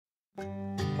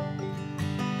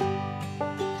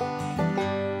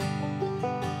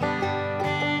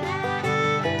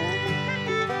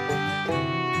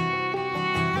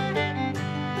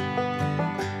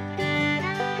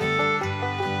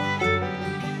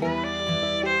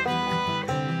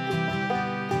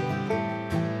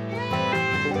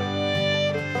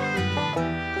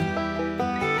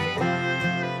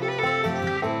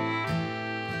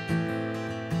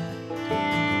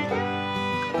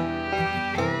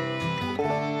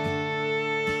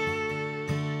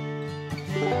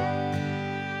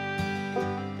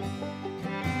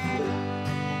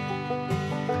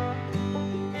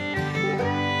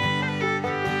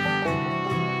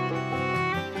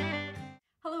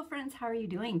How are you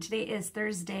doing? Today is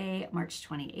Thursday, March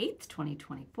 28th,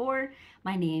 2024.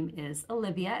 My name is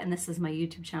Olivia and this is my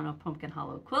YouTube channel, Pumpkin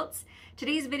Hollow Quilts.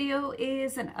 Today's video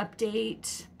is an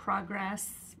update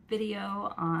progress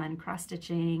video on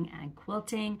cross-stitching and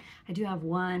quilting. I do have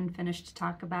one finished to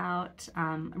talk about.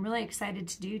 I'm really excited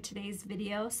to do today's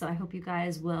video, so I hope you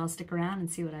guys will stick around and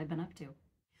see what I've been up to.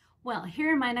 Well,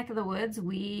 here in my neck of the woods,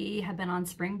 we have been on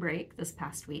spring break this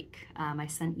past week. My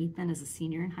son Ethan is a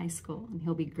senior in high school and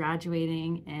he'll be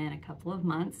graduating in a couple of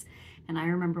months. And I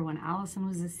remember when Allison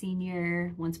was a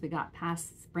senior, once we got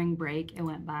past spring break, it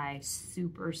went by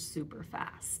super, super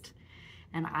fast.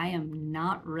 And I am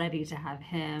not ready to have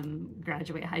him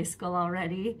graduate high school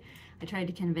already. I tried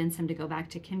to convince him to go back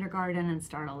to kindergarten and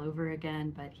start all over again,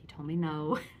 but he told me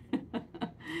no.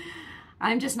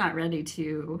 I'm just not ready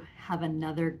to have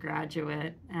another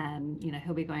graduate, and you know,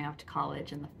 he'll be going off to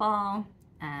college in the fall,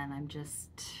 and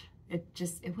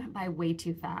it went by way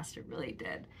too fast. It really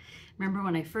did. Remember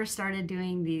when I first started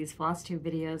doing these Flosstube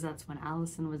videos, that's when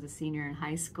Allison was a senior in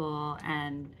high school,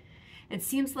 and it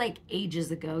seems like ages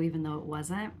ago, even though it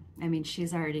wasn't. I mean,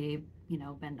 she's already, you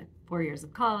know, been to 4 years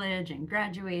of college and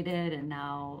graduated, and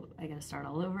now I gotta start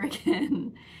all over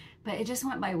again. But it just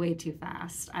went by way too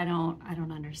fast. I don't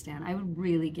understand. I would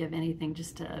really give anything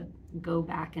just to go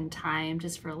back in time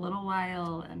just for a little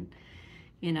while and,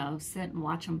 you know, sit and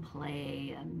watch him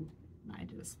play. And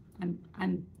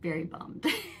I'm very bummed.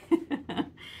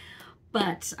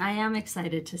 But I am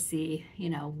excited to see,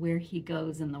 you know, where he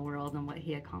goes in the world and what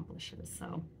he accomplishes.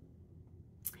 So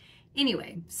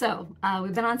anyway, so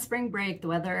we've been on spring break. The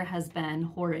weather has been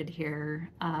horrid here,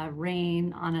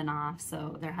 rain on and off,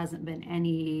 so there hasn't been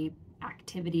any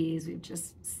activities. We've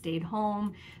just stayed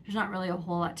home. There's not really a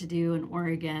whole lot to do in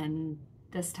Oregon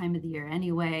this time of the year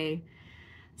anyway,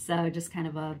 so just kind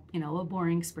of a, you know, a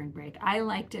boring spring break. I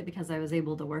liked it because I was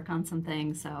able to work on some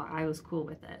things, so I was cool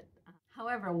with it.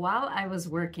 However, while I was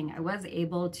working, I was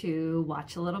able to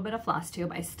watch a little bit of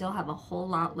Flosstube. I still have a whole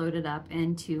lot loaded up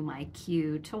into my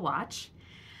queue to watch.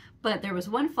 But there was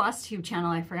one Flosstube channel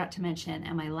I forgot to mention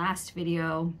in my last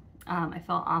video. I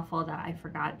felt awful that I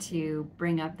forgot to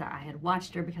bring up that I had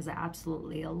watched her because I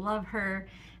absolutely love her.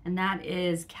 And that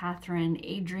is Catherine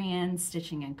Adrian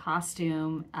Stitching in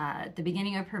Costume. At the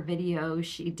beginning of her video,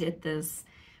 she did this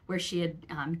where she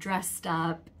had dressed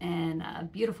up in a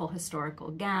beautiful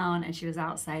historical gown, and she was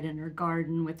outside in her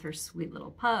garden with her sweet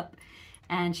little pup,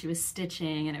 and she was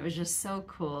stitching, and it was just so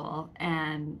cool.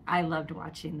 And I loved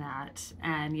watching that,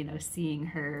 and you know, seeing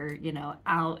her, you know,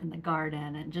 out in the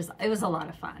garden, and just, it was a lot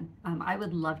of fun. I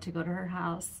would love to go to her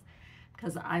house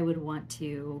because I would want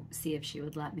to see if she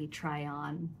would let me try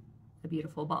on a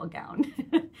beautiful ball gown.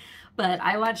 But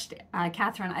I watched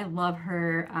Catherine. I love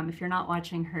her. If you're not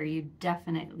watching her, you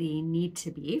definitely need to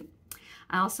be.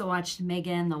 I also watched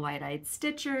Megan, the Wide-Eyed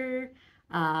Stitcher,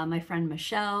 my friend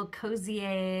Michelle, Cozy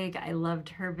Egg. I loved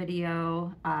her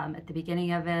video at the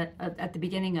beginning of it, at the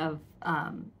beginning of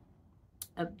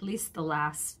at least the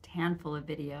last handful of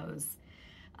videos.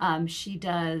 She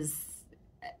does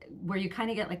where you kind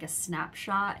of get like a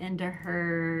snapshot into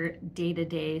her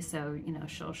day-to-day. So, you know,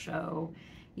 she'll show,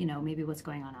 you know, maybe what's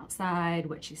going on outside,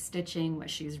 what she's stitching, what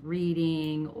she's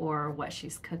reading, or what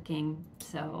she's cooking,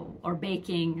 so, or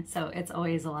baking. So it's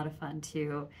always a lot of fun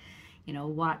to, you know,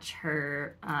 watch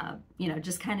her, you know,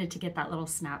 just kind of to get that little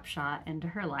snapshot into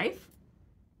her life.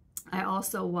 I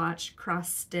also watched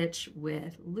Cross Stitch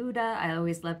with Luda. I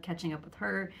always love catching up with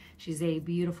her. She's a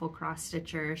beautiful cross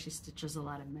stitcher. She stitches a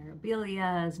lot of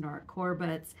Mirabilias, Nora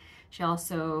Corbett's. She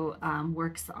also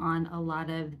works on a lot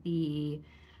of the,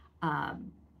 I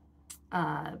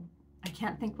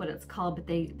can't think what it's called, but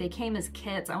they came as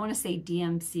kits. I want to say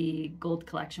DMC Gold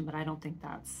Collection, but I don't think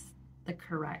that's the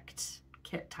correct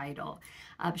kit title.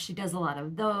 She does a lot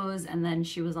of those, and then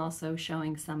she was also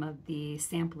showing some of the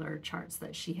sampler charts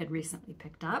that she had recently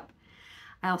picked up.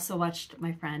 I also watched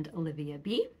my friend Olivia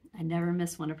B. I never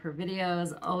miss one of her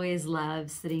videos. Always love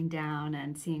sitting down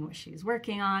and seeing what she's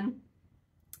working on.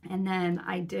 And then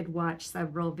I did watch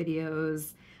several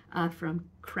videos from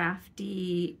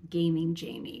Crafty Gaming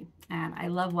Jamie. And I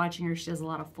love watching her. She does a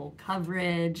lot of full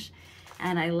coverage.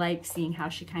 And I like seeing how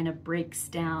she kind of breaks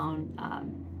down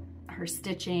her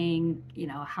stitching, you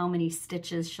know, how many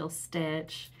stitches she'll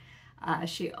stitch.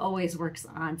 She always works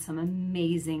on some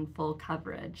amazing full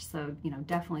coverage. So, you know,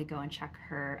 definitely go and check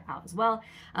her out as well.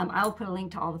 I'll put a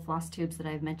link to all the floss tubes that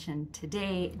I've mentioned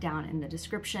today down in the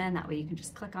description. That way you can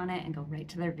just click on it and go right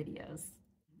to their videos.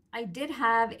 I did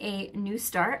have a new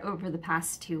start over the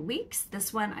past 2 weeks.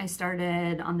 This one I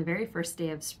started on the very first day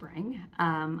of spring.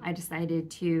 I decided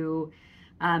to,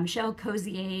 Michelle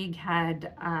Cozy Egg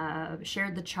had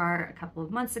shared the chart a couple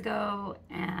of months ago,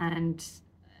 and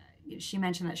she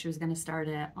mentioned that she was going to start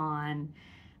it on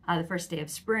the first day of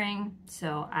spring.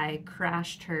 So I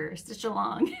crashed her stitch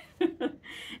along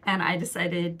and I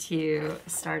decided to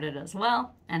start it as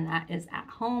well. And that is At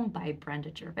Home by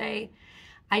Brenda Gervais.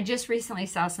 I just recently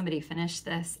saw somebody finish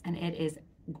this and it is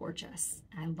gorgeous.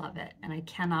 I love it. And I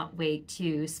cannot wait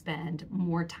to spend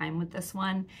more time with this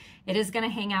one. It is going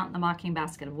to hang out in the Mocking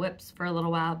Basket of Whips for a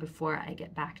little while before I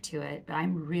get back to it, but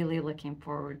I'm really looking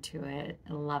forward to it.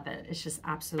 I love it. It's just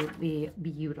absolutely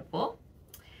beautiful.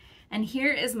 And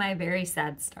here is my very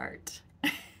sad start.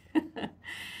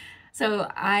 So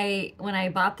when I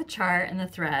bought the chart and the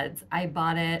threads, I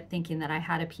bought it thinking that I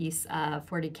had a piece of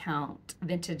 40 count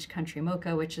Vintage Country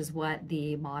Mocha, which is what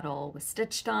the model was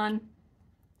stitched on.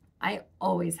 I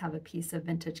always have a piece of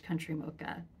Vintage Country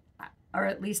Mocha, or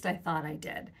at least I thought I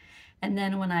did. And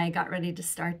then when I got ready to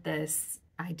start this,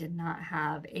 I did not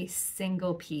have a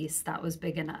single piece that was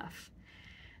big enough.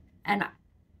 And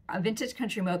a Vintage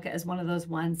Country Mocha is one of those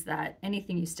ones that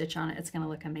anything you stitch on it, it's going to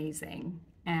look amazing.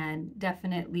 And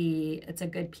definitely it's a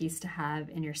good piece to have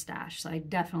in your stash. So I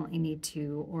definitely need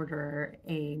to order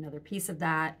another piece of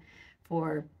that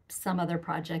for some other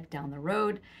project down the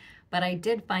road. But I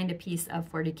did find a piece of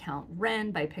 40 count Wren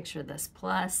by Picture This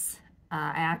Plus.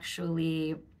 I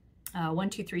actually,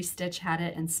 123 Stitch had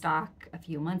it in stock a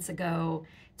few months ago.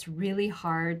 It's really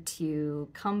hard to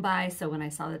come by, so when I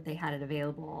saw that they had it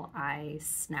available, I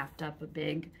snapped up a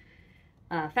big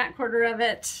fat quarter of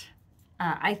it.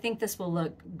 I think this will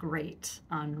look great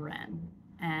on Wren,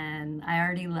 and I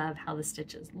already love how the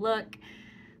stitches look.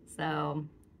 So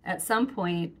at some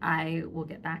point I will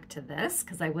get back to this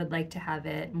because I would like to have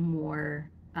it more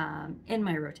in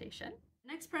my rotation.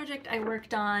 Next project I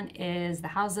worked on is The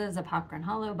Houses of Hawkern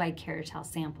Hollow by Carriage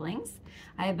Samplings.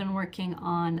 I have been working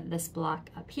on this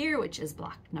block up here, which is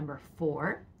block number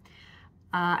 4.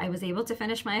 I was able to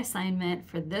finish my assignment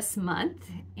for this month,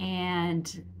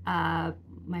 and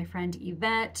my friend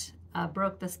Yvette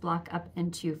broke this block up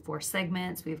into 4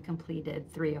 segments. We've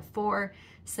completed 3 of 4.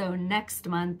 So next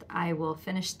month I will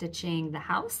finish stitching the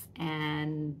house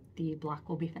and the block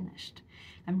will be finished.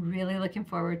 I'm really looking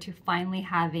forward to finally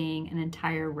having an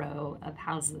entire row of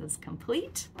houses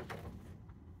complete.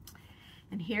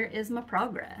 And here is my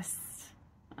progress.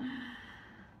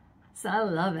 So I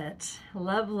love it.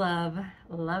 Love, love,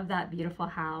 love that beautiful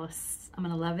house. I'm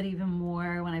gonna love it even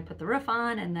more when I put the roof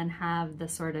on and then have the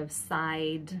sort of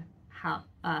side,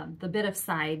 the bit of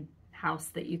side house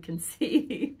that you can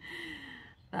see.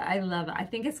 But I love it. I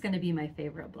think it's gonna be my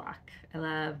favorite block. I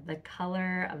love the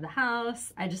color of the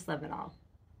house. I just love it all.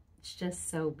 It's just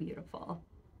so beautiful.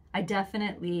 I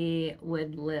definitely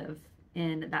would live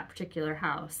in that particular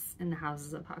house in the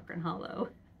Houses of Hawkern Hollow.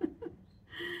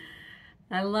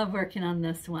 I love working on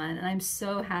this one, and I'm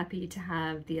so happy to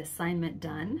have the assignment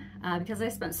done. Because I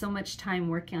spent so much time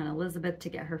working on Elizabeth to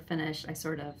get her finished, I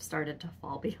sort of started to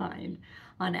fall behind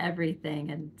on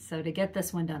everything, and so to get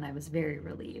this one done, I was very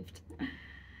relieved.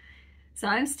 So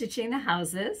I'm stitching the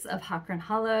Houses of Hawkern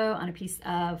Hollow on a piece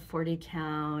of 40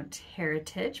 count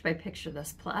Heritage by Picture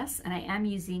This Plus, and I am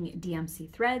using DMC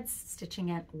threads, stitching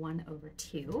it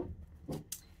 1/2.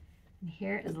 And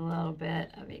here is a little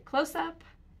bit of a close-up.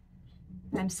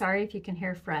 I'm sorry if you can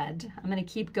hear Fred. I'm gonna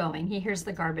keep going. He hears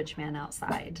the garbage man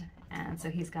outside, and so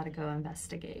he's gotta go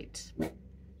investigate.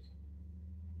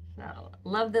 So,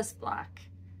 love this block.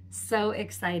 So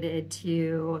excited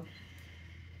to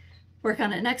work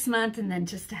on it next month, and then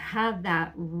just to have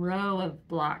that row of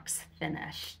blocks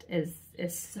finished is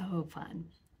so fun.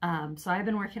 So I've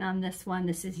been working on this one.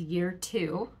 This is year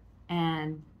 2,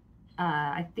 and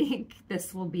I think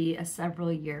this will be a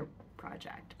several year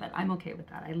project, but I'm okay with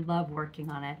that. I love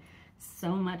working on it.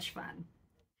 So much fun.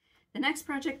 The next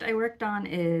project I worked on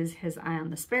is His Eye on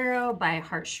the Sparrow by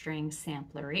Heartstrings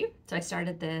Samplery. So I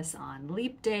started this on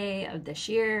Leap Day of this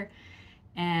year,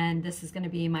 and this is going to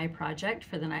be my project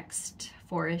for the next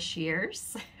 4-ish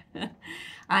years.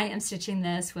 I am stitching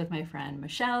this with my friend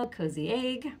Michelle, Cozy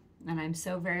Egg, and I'm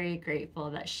so very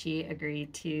grateful that she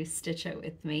agreed to stitch it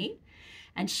with me.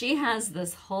 And she has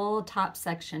this whole top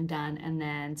section done and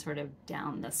then sort of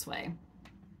down this way.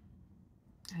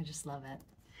 I just love it.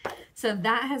 So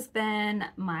that has been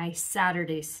my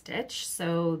Saturday stitch.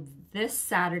 So this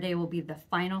Saturday will be the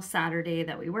final Saturday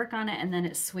that we work on it, and then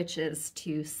it switches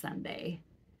to Sunday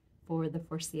for the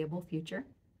foreseeable future.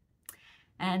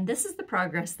 And this is the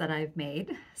progress that I've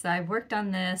made. So I've worked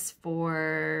on this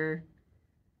for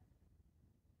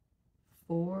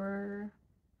four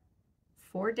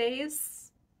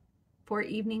days, 4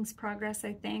 evenings progress,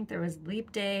 I think. There was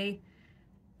leap day,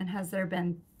 and has there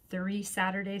been 3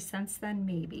 Saturdays since then?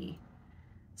 Maybe.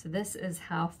 So this is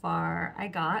how far I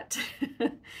got.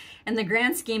 In the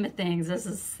grand scheme of things, this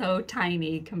is so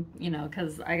tiny, you know,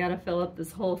 because I got to fill up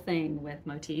this whole thing with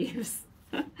motifs.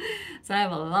 So I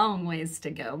have a long ways to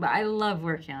go, but I love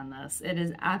working on this. It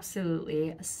is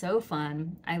absolutely so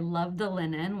fun. I love the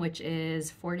linen, which is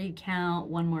 40 count,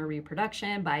 One More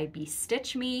Reproduction by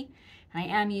BeStitchMe. And I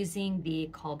am using the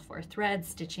called for thread,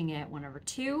 stitching it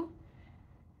 1/2.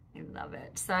 I love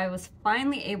it. So I was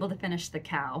finally able to finish the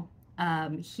cow.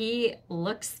 He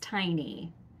looks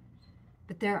tiny,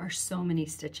 but there are so many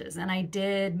stitches, and I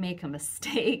did make a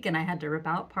mistake and I had to rip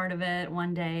out part of it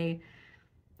one day,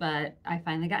 but I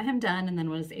finally got him done and then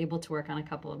was able to work on a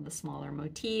couple of the smaller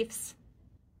motifs.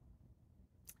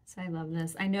 So I love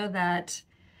this. I know that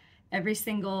every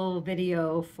single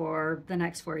video for the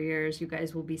next 4 years, you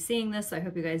guys will be seeing this. So I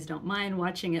hope you guys don't mind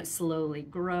watching it slowly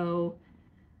grow.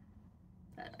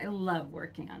 I love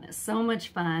working on it. So much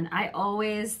fun. I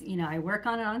always, you know, I work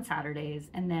on it on Saturdays,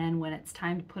 and then when it's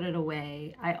time to put it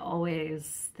away, I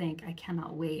always think I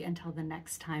cannot wait until the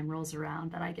next time rolls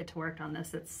around that I get to work on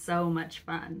this. It's so much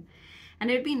fun.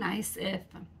 And it'd be nice if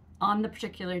on the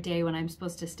particular day when I'm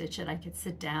supposed to stitch it, I could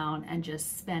sit down and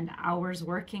just spend hours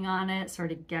working on it,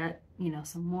 sort of get, you know,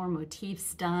 some more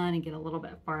motifs done and get a little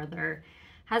bit farther.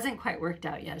 Hasn't quite worked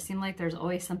out yet. It seems like there's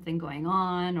always something going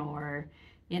on, or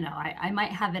you know, I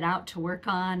might have it out to work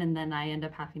on and then I end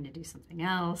up having to do something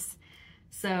else.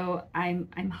 So I'm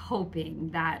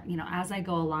hoping that, you know, as I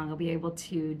go along, I'll be able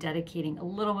to dedicating a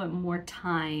little bit more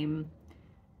time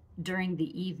during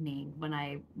the evening when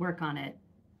I work on it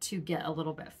to get a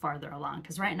little bit farther along.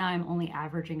 Because right now I'm only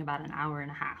averaging about 1.5 hours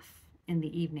in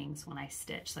the evenings when I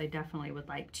stitch. So I definitely would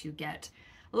like to get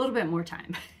a little bit more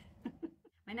time.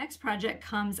 My next project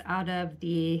comes out of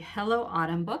the Hello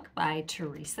Autumn book by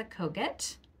Teresa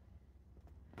Kogut,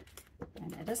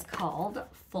 and it is called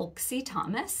Folksy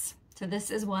Thomas. So this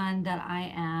is one that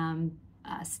I am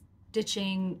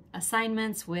stitching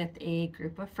assignments with a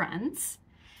group of friends,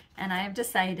 and I have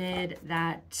decided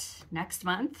that next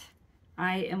month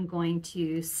I am going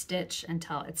to stitch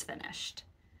until it's finished.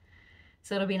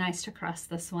 So it'll be nice to cross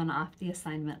this one off the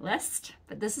assignment list,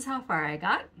 but this is how far I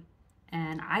got.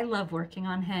 And I love working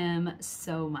on him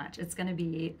so much. It's gonna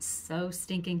be so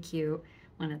stinking cute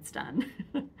when it's done.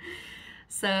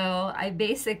 So I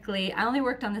only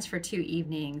worked on this for 2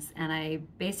 evenings, and I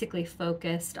basically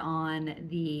focused on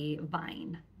the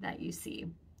vine that you see.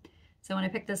 So when I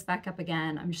pick this back up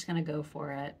again, I'm just gonna go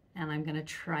for it, and I'm gonna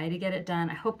try to get it done.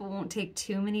 I hope it won't take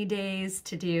too many days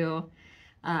to do.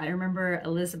 I remember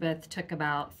Elizabeth took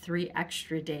about 3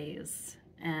 extra days,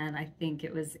 and I think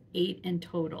it was 8 in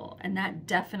total, and that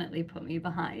definitely put me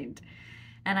behind.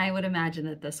 And I would imagine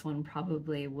that this one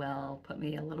probably will put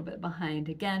me a little bit behind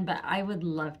again, but I would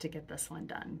love to get this one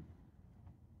done.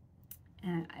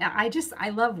 And I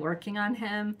love working on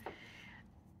him.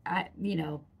 You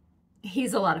know,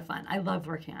 he's a lot of fun. I love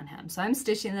working on him. So I'm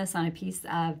stitching this on a piece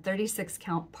of 36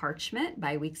 count parchment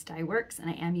by Weeks Dye Works, and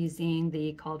I am using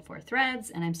the called for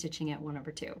threads, and I'm stitching it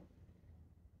 1/2.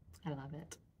 I love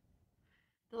it.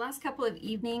 The last couple of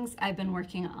evenings, I've been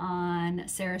working on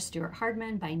Sarah Stewart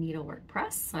Hardmen by Needlwork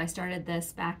Press. So I started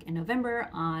this back in November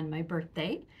on my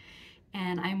birthday,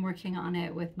 and I'm working on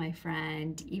it with my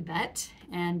friend Yvette.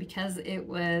 And because it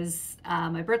was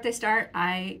my birthday start,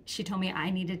 she told me I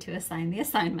needed to assign the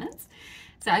assignments.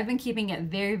 So I've been keeping it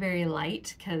very, very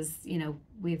light because, you know,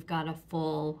 we've got a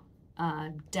full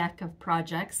deck of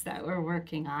projects that we're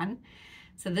working on.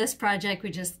 So this project,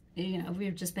 we've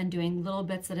just been doing little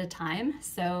bits at a time.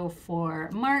 So for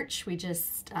March, we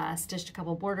just stitched a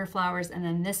couple border flowers, and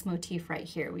then this motif right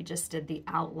here, we just did the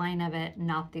outline of it,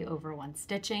 not the over one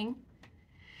stitching.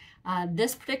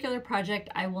 This particular project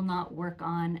I will not work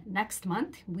on next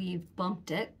month. We've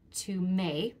bumped it to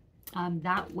May.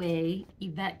 That way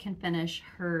Yvette can finish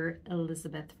her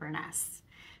Elizabeth Furness.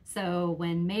 So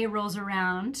when May rolls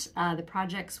around, the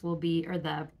projects will be, or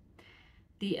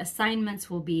the assignments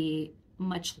will be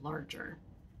much larger.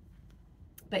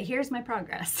 But here's my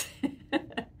progress.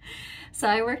 So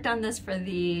I worked on this for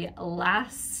the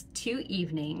last 2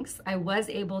 evenings. I was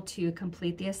able to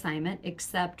complete the assignment,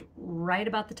 except right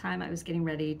about the time I was getting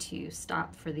ready to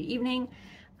stop for the evening,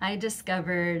 I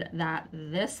discovered that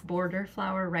this border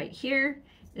flower right here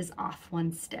is off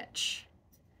 1 stitch.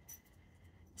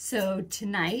 So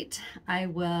tonight I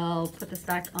will put this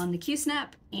back on the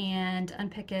Q-snap and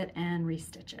unpick it and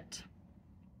restitch it.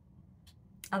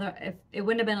 Although if it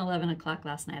wouldn't have been 11 o'clock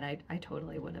last night, I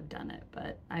totally would have done it,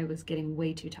 but I was getting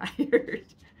way too tired.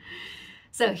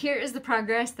 So here is the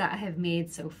progress that I have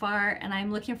made so far, and I'm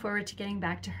looking forward to getting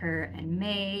back to her in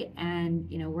May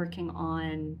and, you know, working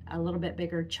on a little bit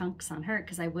bigger chunks on her,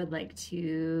 because I would like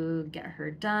to get her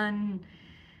done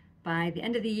by the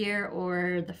end of the year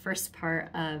or the first part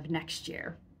of next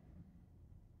year.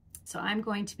 So I'm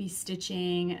going to be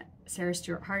stitching Sarah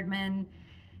Stewart Hardmen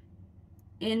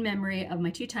in memory of my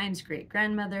 2 times great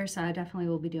grandmother, so I definitely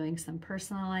will be doing some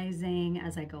personalizing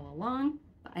as I go along.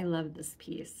 But I love this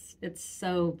piece. It's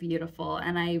so beautiful,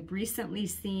 and I've recently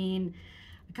seen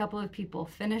a couple of people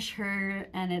finish her,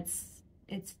 and it's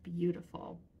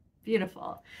beautiful,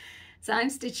 beautiful. So I'm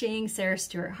stitching Sarah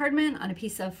Stewart Hardmen on a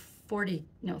piece of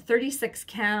 36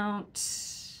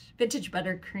 count vintage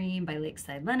buttercream by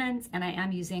Lakeside linens, and I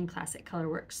am using classic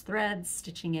Colorworks threads,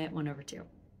 stitching it 1/2.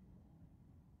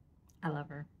 I love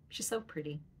her. She's so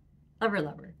pretty. Love her,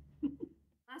 love her.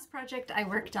 Last project I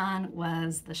worked on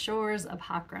was The Shores of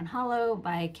Hawkrun Hollow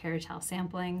by Carriage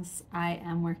Samplings. I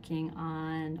am working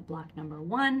on block number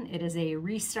 1. It is a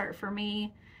restart for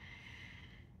me.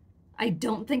 I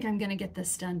don't think I'm gonna get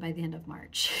this done by the end of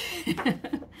March.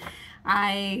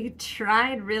 I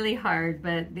tried really hard,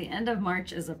 but the end of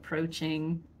March is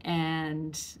approaching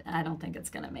and I don't think it's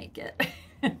gonna make it.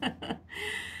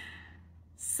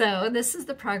 So this is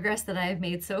the progress that I've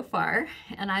made so far,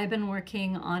 and I've been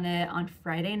working on it on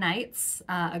Friday nights.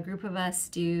 A group of us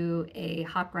do a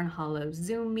Hawkrun Hollow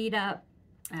Zoom meetup,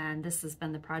 and this has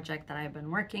been the project that I've been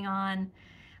working on.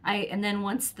 And then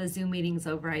once the Zoom meeting's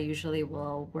over, I usually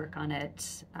will work on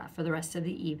it for the rest of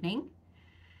the evening.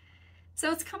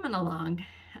 So it's coming along.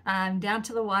 I'm down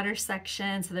to the water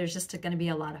section, so there's just going to be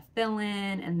a lot of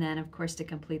fill-in, and then of course to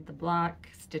complete the block,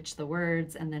 stitch the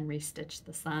words, and then restitch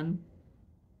the sun.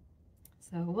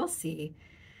 So we'll see.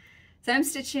 So I'm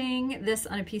stitching this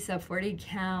on a piece of 40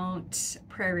 count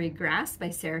Prairie Grass by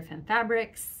Seraphim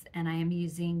Fabrics, and I am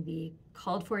using the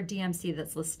called for DMC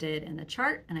that's listed in the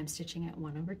chart, and I'm stitching it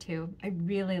 1/2. I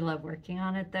really love working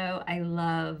on it though. I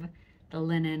love the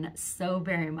linen so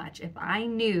very much. If I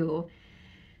knew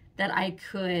that I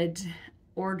could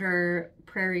order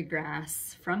Prairie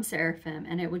Grass from Seraphim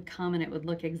and it would come and it would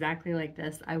look exactly like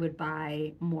this, I would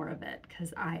buy more of it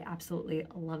because I absolutely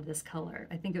love this color.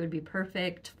 I think it would be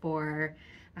perfect for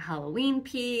a Halloween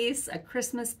piece, a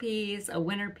Christmas piece, a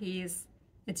winter piece.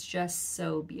 It's just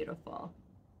so beautiful.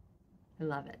 I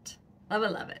love it. Love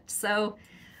it, love it. So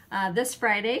this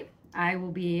Friday, I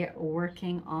will be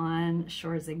working on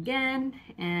Shores again,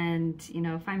 and you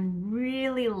know, if I'm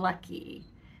really lucky,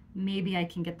 maybe I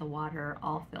can get the water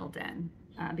all filled in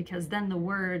because then the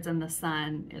words and the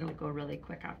sun, it'll go really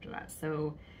quick after that.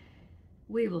 So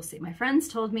we will see. My friends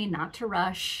told me not to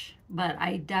rush, but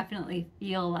I definitely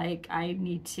feel like I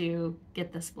need to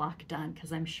get this block done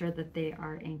because I'm sure that they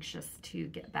are anxious to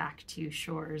get back to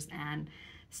Shores and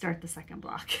start the second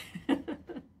block.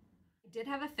 I did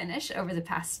have a finish over the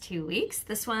past 2 weeks.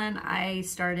 This one I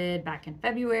started back in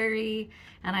February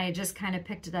and I just kind of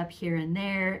picked it up here and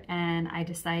there, and I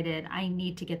decided I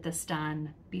need to get this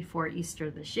done before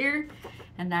Easter this year,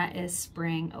 and that is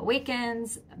Spring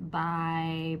Awakens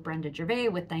by Brenda Gervais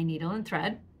with Thy Needle and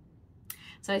Thread.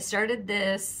 So I started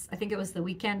this, I think it was the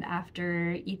weekend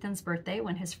after Ethan's birthday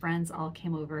when his friends all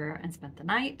came over and spent the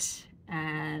night,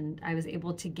 and I was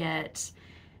able to get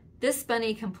this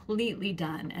bunny completely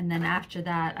done, and then after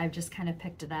that I've just kind of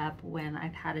picked it up when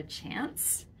I've had a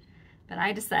chance. But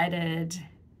I decided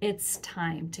it's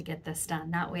time to get this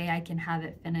done. That way I can have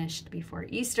it finished before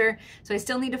Easter. So I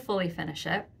still need to fully finish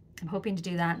it. I'm hoping to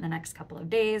do that in the next couple of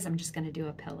days. I'm just going to do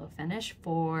a pillow finish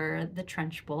for the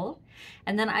trench bowl,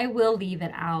 and then I will leave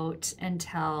it out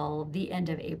until the end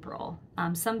of April.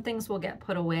 Some things will get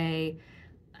put away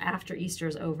after Easter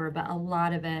is over, but a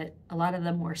lot of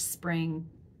the more spring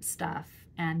stuff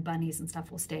and bunnies and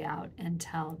stuff will stay out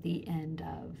until the end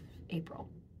of April.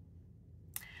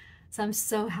 So I'm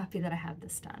so happy that I have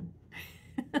this done.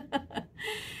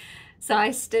 So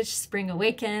I stitched Spring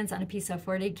Awakens on a piece of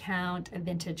 40 count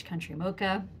Vintage Country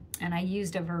Mocha, and I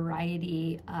used a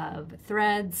variety of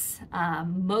threads.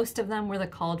 Most of them were the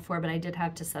called for, but I did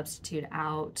have to substitute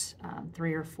out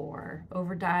 3 or 4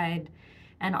 over dyed,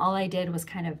 and all I did was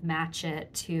kind of match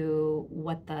it to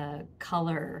what the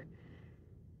color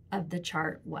of the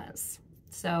chart was.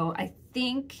 So I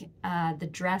think the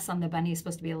dress on the bunny is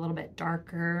supposed to be a little bit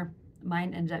darker.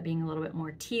 Mine ended up being a little bit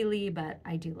more tealy, but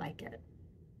I do like it.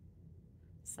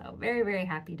 So very, very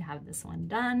happy to have this one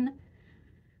done.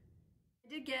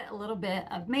 I did get a little bit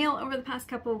of mail over the past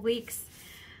couple of weeks.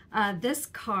 This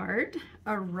card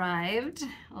arrived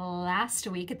last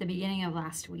week, at the beginning of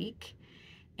last week,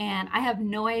 and I have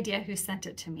no idea who sent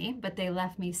it to me, but they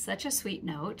left me such a sweet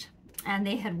note, and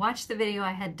they had watched the video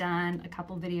I had done a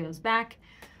couple videos back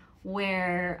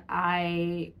where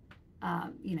I,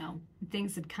 you know,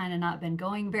 things had kind of not been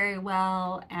going very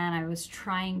well, and I was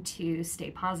trying to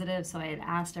stay positive. So I had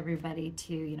asked everybody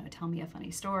to, you know, tell me a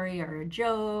funny story or a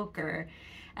joke,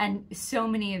 and so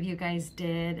many of you guys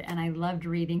did, and I loved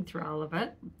reading through all of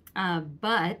it.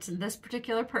 But this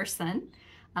particular person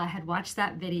had watched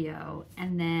that video,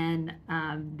 and then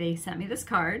they sent me this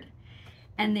card,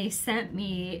 and they sent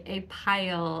me a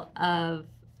pile of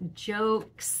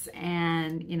jokes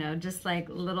and, you know, just like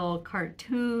little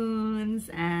cartoons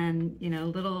and, you know,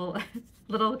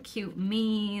 little cute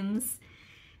memes.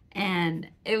 And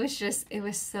it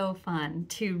was so fun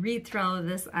to read through all of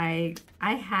this. I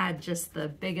had just the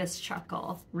biggest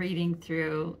chuckle reading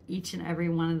through each and every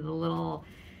one of the little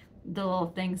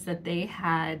things that they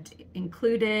had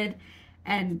included.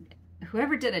 And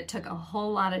whoever did it took a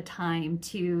whole lot of time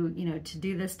to, you know, to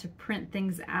do this, to print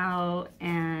things out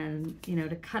and, you know,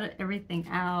 to cut everything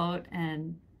out.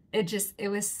 And it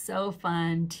was so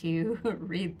fun to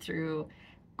read through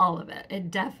all of it. It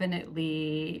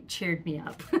definitely cheered me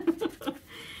up.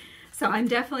 So I'm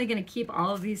definitely going to keep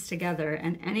all of these together,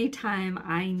 and anytime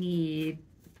I need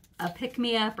a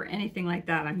pick-me-up or anything like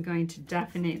that, I'm going to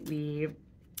definitely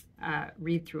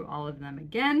read through all of them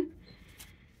again.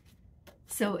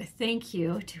 So thank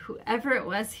you to whoever it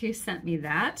was who sent me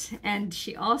that. And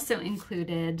she also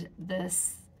included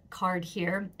this card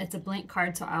here. It's a blank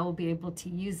card, so I will be able to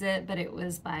use it, but it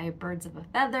was by Birds of a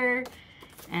Feather,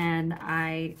 and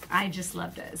I just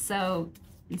loved it. So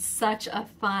it's such a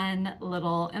fun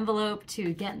little envelope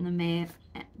to get in the mail,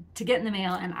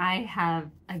 and I have,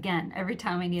 again, every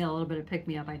time I need a little bit of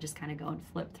pick-me-up, I just kind of go and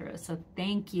flip through. So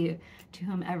thank you to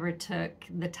whomever took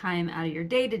the time out of your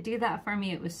day to do that for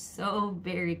me. It was so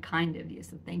very kind of you,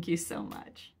 so thank you so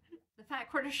much. The Fat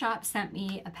Quarter Shop sent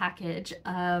me a package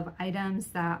of items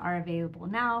that are available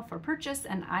now for purchase,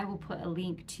 and I will put a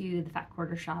link to the Fat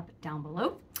Quarter Shop down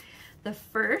below. The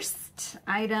first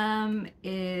item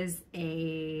is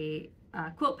a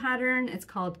quilt pattern. It's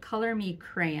called Color Me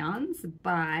Crayons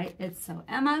by It's So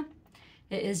Emma.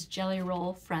 It is jelly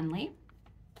roll friendly.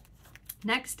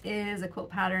 Next is a quilt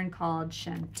pattern called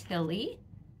Chantilly.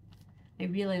 I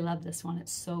really love this one.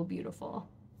 It's so beautiful.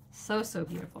 So, so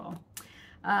beautiful.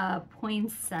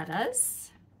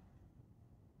 Poinsettias.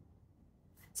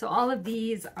 So all of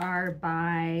these are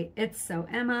by It's So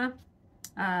Emma.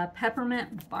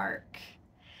 Peppermint Bark,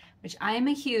 which I am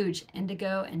a huge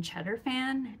indigo and cheddar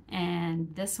fan,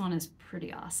 and this one is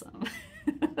pretty awesome.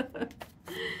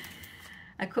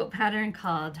 A quilt pattern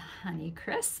called Honey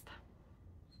Crisp.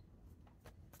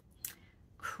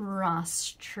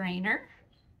 Cross Trainer.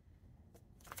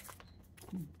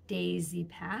 Daisy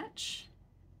Patch.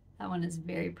 That one is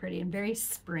very pretty and very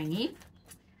springy.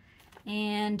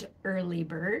 And Early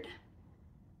Bird.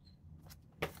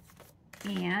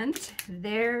 And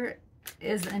there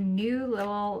is a new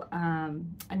little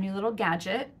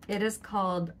gadget. It is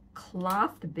called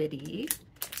Cloth Biddy,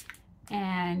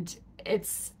 and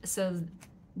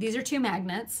these are 2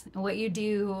 magnets. And what you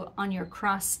do on your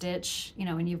cross stitch, you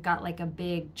know, when you've got like a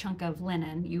big chunk of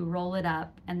linen, you roll it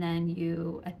up and then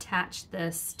you attach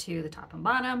this to the top and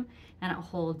bottom, and it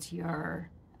holds your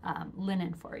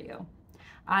linen for you.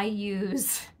 I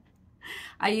use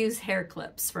hair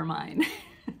clips for mine.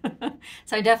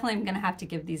 So I definitely am going to have to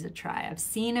give these a try. I've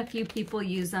seen a few people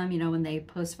use them, you know, when they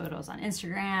post photos on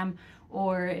Instagram,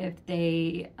 or if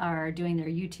they are doing their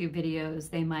YouTube videos,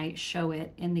 they might show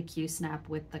it in the Q-snap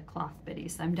with the cloth biddy.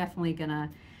 So I'm definitely going to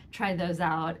try those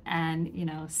out and, you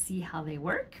know, see how they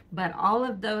work. But all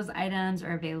of those items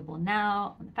are available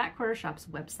now on the Fat Quarter Shop's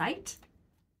website.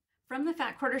 From the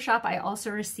Fat Quarter Shop, I also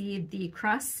received the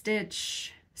Cross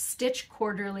Stitch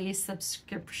Quarterly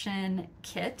subscription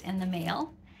kit in the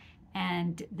mail.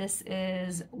 And this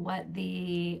is what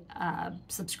the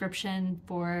subscription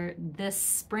for this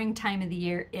springtime of the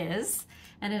year is.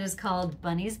 And it is called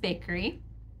Bunny's Bakery.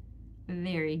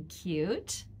 Very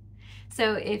cute.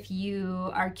 So if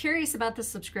you are curious about the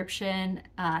subscription,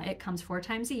 it comes 4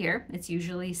 times a year. It's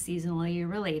usually seasonally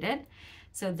related.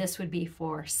 So this would be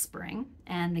for spring.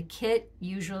 And the kit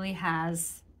usually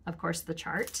has, of course, the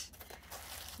chart,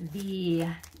 the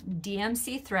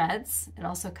DMC threads. It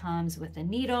also comes with a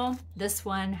needle. This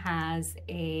one has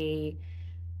a,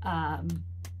 I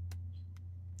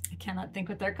cannot think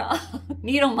what they're called,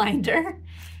 needle minder,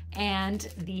 and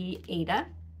the Ada.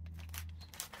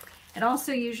 It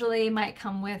also usually might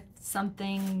come with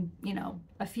something, you know,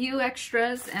 a few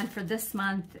extras. And for this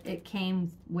month, it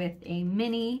came with a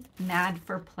mini Mad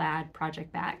for Plaid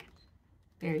project bag.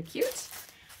 Very cute.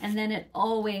 And then it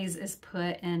always is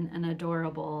put in an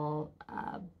adorable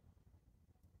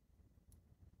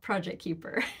project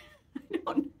keeper.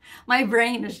 My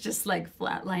brain is just like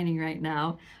flatlining right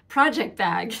now. Project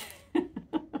bag.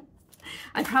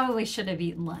 I probably should have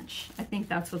eaten lunch. I think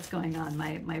that's what's going on.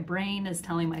 My brain is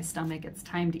telling my stomach it's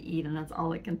time to eat, and that's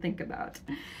all it can think about.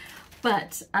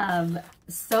 But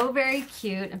so very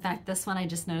cute. In fact, this one I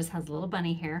just noticed has a little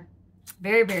bunny hair.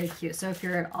 Very, very cute. So if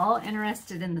you're at all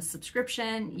interested in the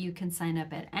subscription, you can sign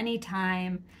up at any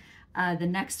time. The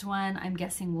next one I'm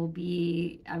guessing will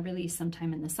be released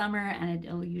sometime in the summer, and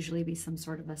it'll usually be some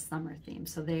sort of a summer theme.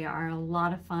 So they are a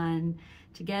lot of fun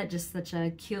to get, just such a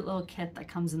cute little kit that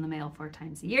comes in the mail 4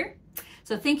 times a year.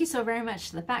 So thank you so very much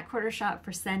to the Fat Quarter Shop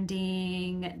for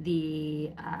sending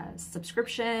the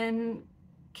subscription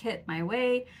kit my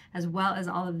way, as well as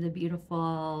all of the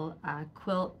beautiful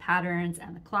quilt patterns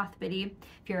and the cloth biddy.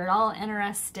 If you're at all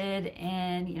interested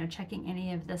in, you know, checking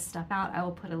any of this stuff out, I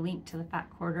will put a link to the Fat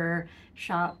Quarter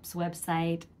Shop's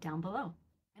website down below.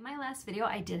 In my last video,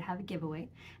 I did have a giveaway,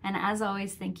 and as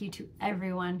always, thank you to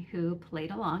everyone who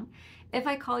played along. If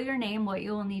I call your name, what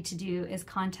you will need to do is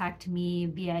contact me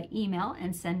via email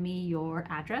and send me your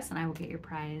address, and I will get your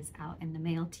prize out in the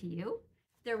mail to you.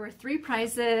 There were 3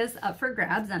 prizes up for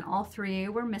grabs, and all 3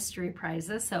 were mystery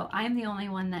prizes, so I'm the only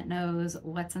one that knows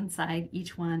what's inside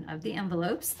each one of the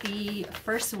envelopes. The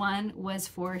first one was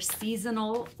for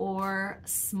seasonal or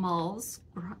smalls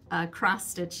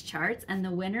cross-stitch charts, and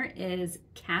the winner is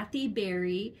Kathy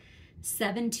Berry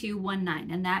 7219,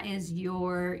 and that is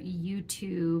your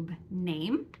YouTube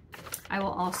name. I will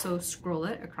also scroll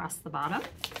it across the bottom.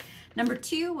 Number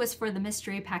 2 was for the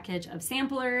mystery package of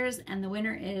samplers, and the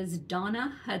winner is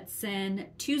Donna Hudson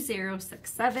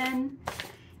 2067.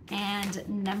 And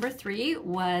number 3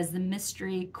 was the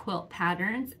mystery quilt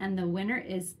patterns, and the winner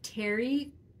is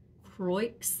Terry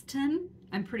Croixton.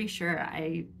 I'm pretty sure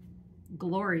I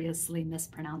gloriously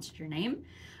mispronounced your name.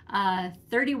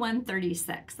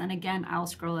 3136. And again, I'll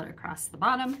scroll it across the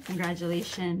bottom.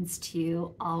 Congratulations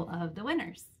to all of the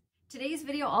winners. Today's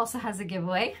video also has a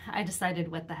giveaway. I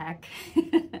decided, what the heck.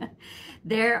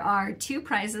 There are 2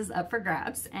 prizes up for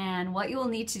grabs, and what you will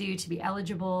need to do to be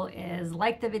eligible is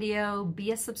like the video,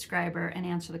 be a subscriber, and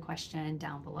answer the question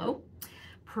down below.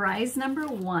 Prize number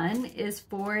 1 is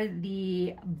for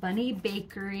the Bunny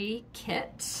Bakery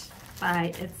kit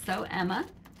by It's So Emma.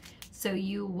 So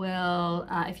you will,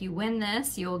 if you win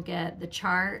this, you'll get the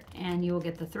chart, and you will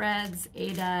get the threads,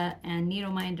 Ada, and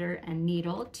needle minder and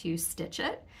needle to stitch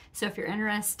it. So if you're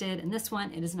interested in this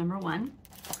one, it is number 1.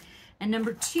 And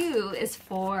number 2 is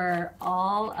for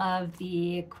all of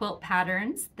the quilt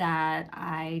patterns that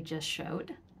I just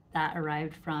showed that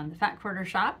arrived from the Fat Quarter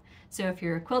Shop. So if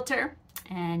you're a quilter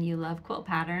and you love quilt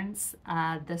patterns,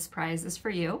 this prize is for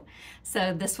you.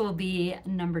 So this will be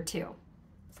number 2.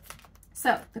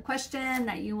 So the question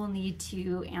that you will need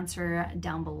to answer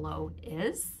down below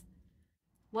is,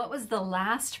 what was the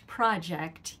last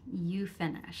project you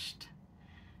finished?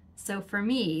 So for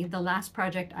me, the last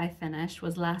project I finished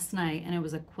was last night, and it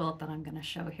was a quilt that I'm going to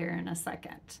show here in a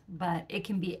second. But it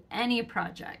can be any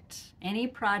project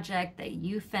that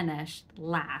you finished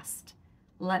last.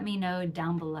 Let me know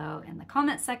down below in the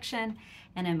comment section,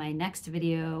 and in my next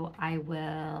video, I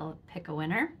will pick a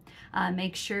winner.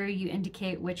 Make sure you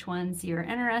indicate which ones you're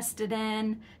interested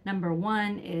in. Number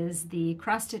 1 is the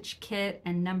cross-stitch kit,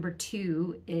 and number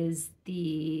 2 is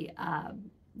the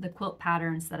quilt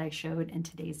patterns that I showed in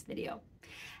today's video.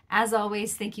 As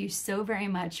always, thank you so very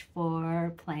much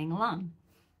for playing along.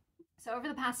 So over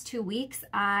the past 2 weeks,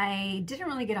 I didn't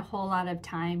really get a whole lot of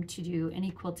time to do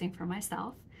any quilting for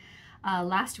myself.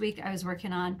 Last week, I was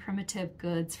working on primitive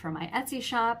goods for my Etsy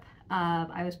shop.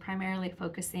 I was primarily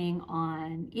focusing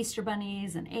on Easter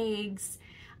bunnies and eggs.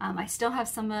 I still have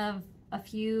some of a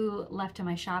few left in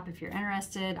my shop if you're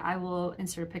interested. I will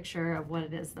insert a picture of what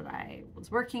it is that I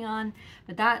was working on,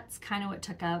 but that's kind of what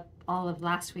took up all of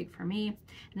last week for me.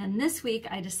 And then this week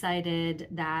I decided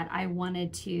that I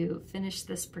wanted to finish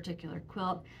this particular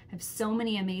quilt. I have so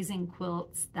many amazing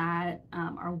quilts that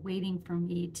are waiting for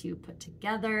me to put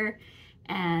together,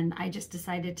 and I just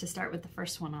decided to start with the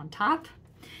first one on top.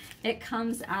 It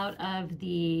comes out of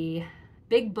the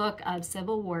Big Book of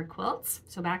Civil War Quilts.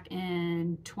 So back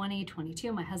in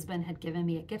 2022, my husband had given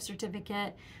me a gift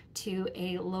certificate to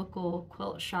a local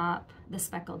quilt shop, The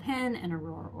Speckled Hen in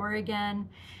Aurora, Oregon.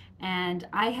 And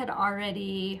I had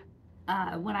already,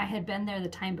 when I had been there the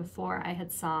time before,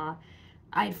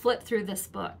 I'd flipped through this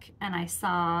book and I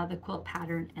saw the quilt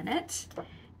pattern in it.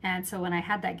 And so when I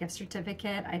had that gift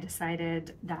certificate, I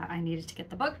decided that I needed to get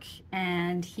the book,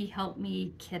 and he helped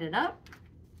me kit it up.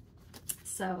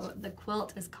 So the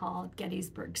quilt is called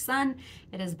Gettysburg Sun.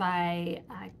 It is by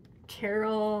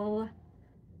Carol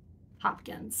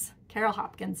Hopkins. Carol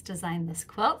Hopkins designed this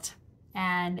quilt,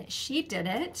 and she did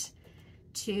it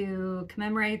to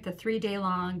commemorate the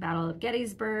 3-day-long Battle of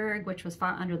Gettysburg, which was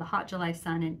fought under the hot July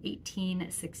sun in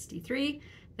 1863.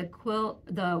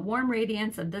 The warm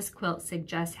radiance of this quilt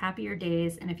suggests happier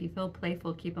days, and if you feel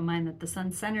playful, keep in mind that the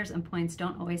sun's centers and points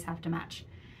don't always have to match.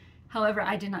 However,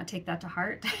 I did not take that to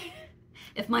heart.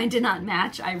 If mine did not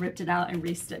match, I ripped it out and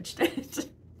restitched it.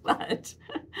 But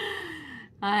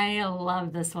I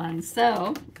love this one.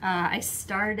 So I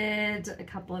started a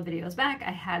couple of videos back.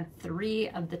 I had 3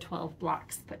 of the 12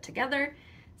 blocks put together.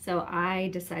 So I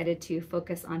decided to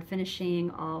focus on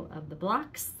finishing all of the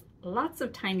blocks. Lots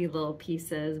of tiny little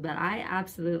pieces, but I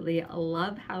absolutely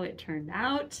love how it turned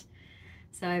out.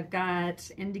 So I've got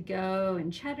indigo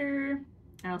and cheddar.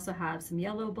 I also have some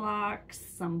yellow blocks,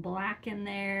 some black in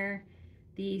there.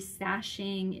 The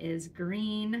sashing is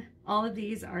green. All of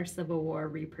these are Civil War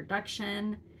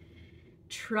reproduction.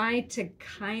 Tried to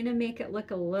kind of make it look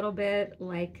a little bit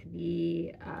like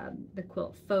the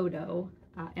quilt photo.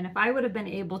 And if I would have been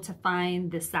able to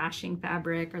find the sashing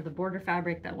fabric or the border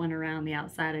fabric that went around the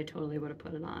outside, I totally would have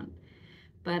put it on.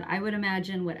 But I would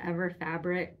imagine whatever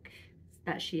fabric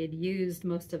that she had used,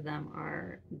 most of them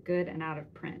are good and out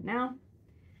of print now.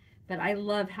 But I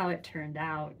love how it turned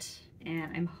out,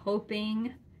 and I'm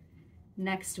hoping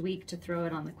next week to throw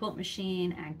it on the quilt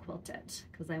machine and quilt it,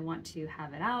 because I want to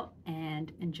have it out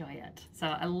and enjoy it. So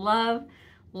I love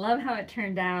how it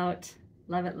turned out.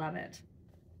 Love it, love it.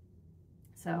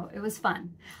 So it was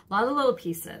fun. A lot of little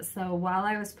pieces. So while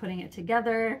I was putting it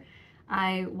together,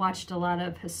 I watched a lot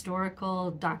of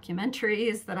historical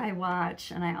documentaries that I watch,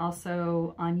 and I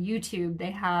also, on YouTube, they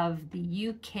have the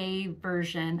UK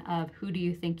version of Who Do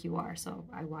You Think You Are? So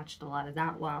I watched a lot of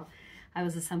that while I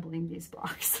was assembling these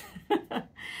blocks.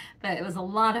 But it was a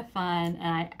lot of fun, and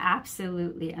I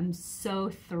absolutely am so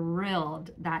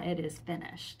thrilled that it is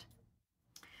finished.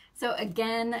 So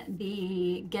again,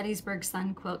 the Gettysburg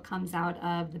Sun quilt comes out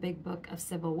of the Big Book of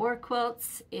Civil War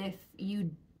Quilts. If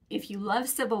you love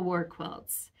Civil War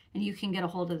quilts and you can get a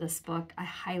hold of this book, I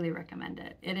highly recommend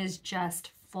it. It is just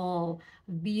full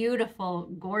of beautiful,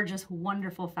 gorgeous,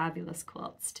 wonderful, fabulous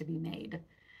quilts to be made.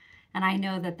 And I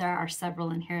know that there are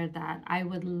several in here that I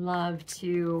would love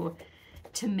to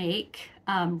make.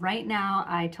 Right now,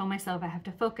 I told myself I have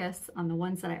to focus on the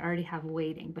ones that I already have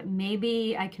waiting, but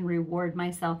maybe I can reward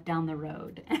myself down the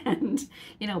road and,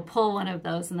 you know, pull one of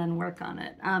those and then work on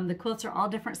it. The quilts are all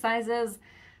different sizes,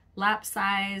 lap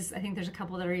size. I think there's a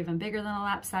couple that are even bigger than a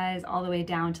lap size, all the way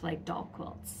down to like doll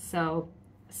quilts. So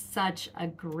such a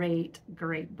great,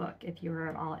 great book if you are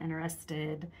at all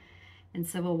interested in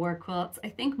Civil War quilts. I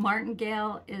think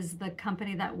Martingale is the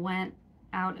company that went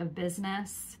out of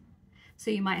business. So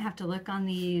you might have to look on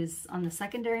these on the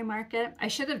secondary market. I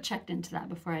should have checked into that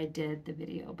before I did the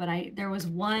video, but there was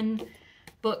one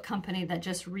book company that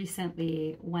just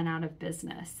recently went out of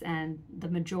business, and the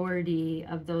majority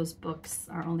of those books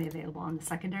are only available on the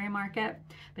secondary market.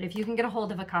 But if you can get a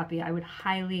hold of a copy, I would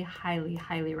highly, highly,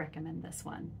 highly recommend this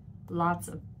one. Lots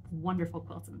of wonderful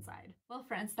quilts inside. Well,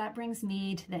 friends, that brings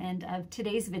me to the end of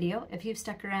today's video. If you've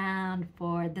stuck around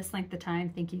for this length of time,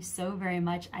 thank you so very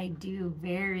much. I do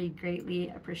very greatly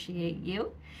appreciate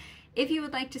you. If you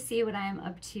would like to see what I'm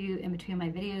up to in between my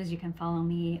videos, you can follow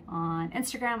me on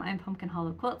Instagram. I'm Pumpkin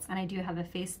Hollow Quilts, and I do have a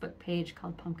Facebook page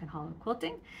called Pumpkin Hollow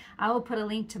Quilting. I will put a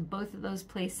link to both of those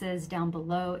places down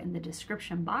below in the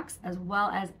description box, as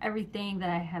well as everything that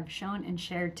I have shown and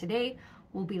shared today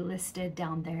will be listed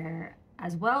down there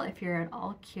as well if you're at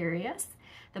all curious.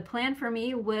 The plan for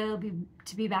me will be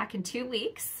to be back in 2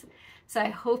 weeks, so I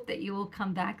hope that you will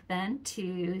come back then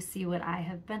to see what I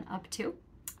have been up to.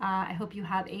 I hope you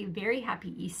have a very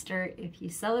happy Easter if you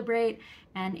celebrate,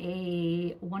 and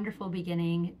a wonderful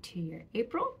beginning to your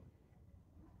April.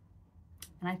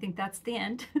 And I think that's the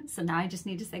end. So now I just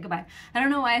need to say goodbye. I don't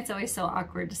know why it's always so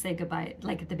awkward to say goodbye.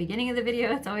 Like at the beginning of the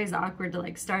video, it's always awkward to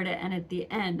like start it, and at the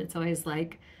end, it's always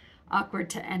like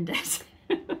awkward to end it.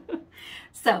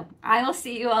 So I will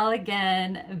see you all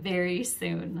again very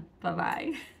soon.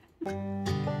 Bye-bye.